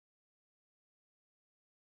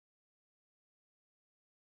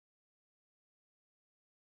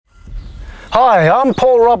Hi, I'm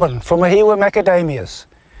Paul Robin from Ohiwa Macadamias.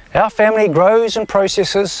 Our family grows and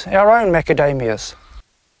processes our own macadamias.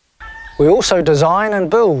 We also design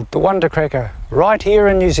and build the Wonder Cracker right here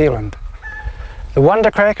in New Zealand. The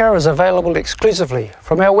Wonder Cracker is available exclusively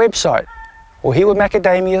from our website,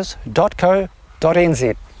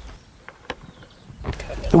 ohiwamacadamias.co.nz.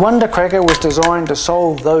 The Wonder Cracker was designed to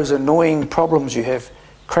solve those annoying problems you have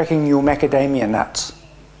cracking your macadamia nuts.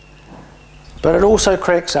 But it also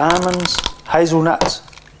cracks almonds, hazelnuts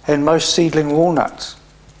and most seedling walnuts.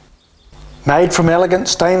 Made from elegant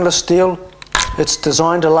stainless steel, it's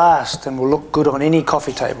designed to last and will look good on any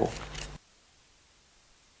coffee table.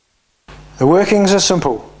 The workings are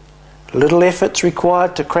simple. Little effort's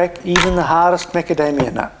required to crack even the hardest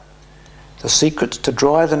macadamia nut. The secret's to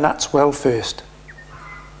dry the nuts well first.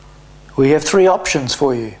 We have three options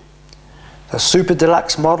for you. The Super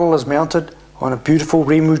Deluxe model is mounted on a beautiful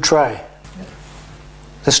Rimu tray.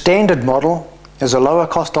 The standard model is a lower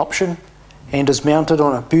cost option and is mounted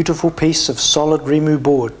on a beautiful piece of solid Rimu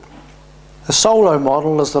board. The Solo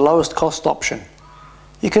model is the lowest cost option.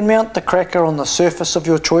 You can mount the cracker on the surface of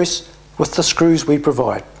your choice with the screws we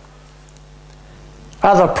provide.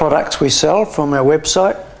 Other products we sell from our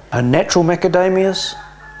website are natural macadamias,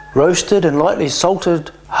 roasted and lightly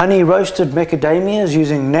salted honey roasted macadamias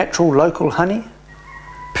using natural local honey,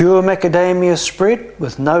 pure macadamia spread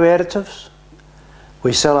with no additives.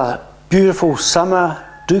 We sell a beautiful summer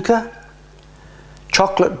dukkha,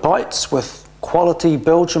 chocolate bites with quality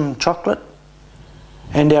Belgium chocolate,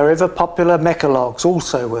 and our ever popular macalogs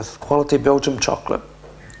also with quality Belgium chocolate.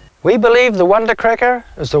 We believe the Wonder Cracker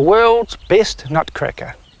is the world's best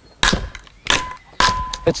nutcracker.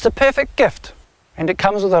 It's the perfect gift and it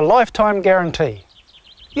comes with a lifetime guarantee.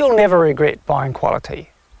 You'll never regret buying quality.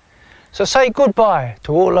 So say goodbye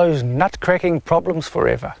to all those nut cracking problems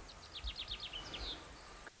forever.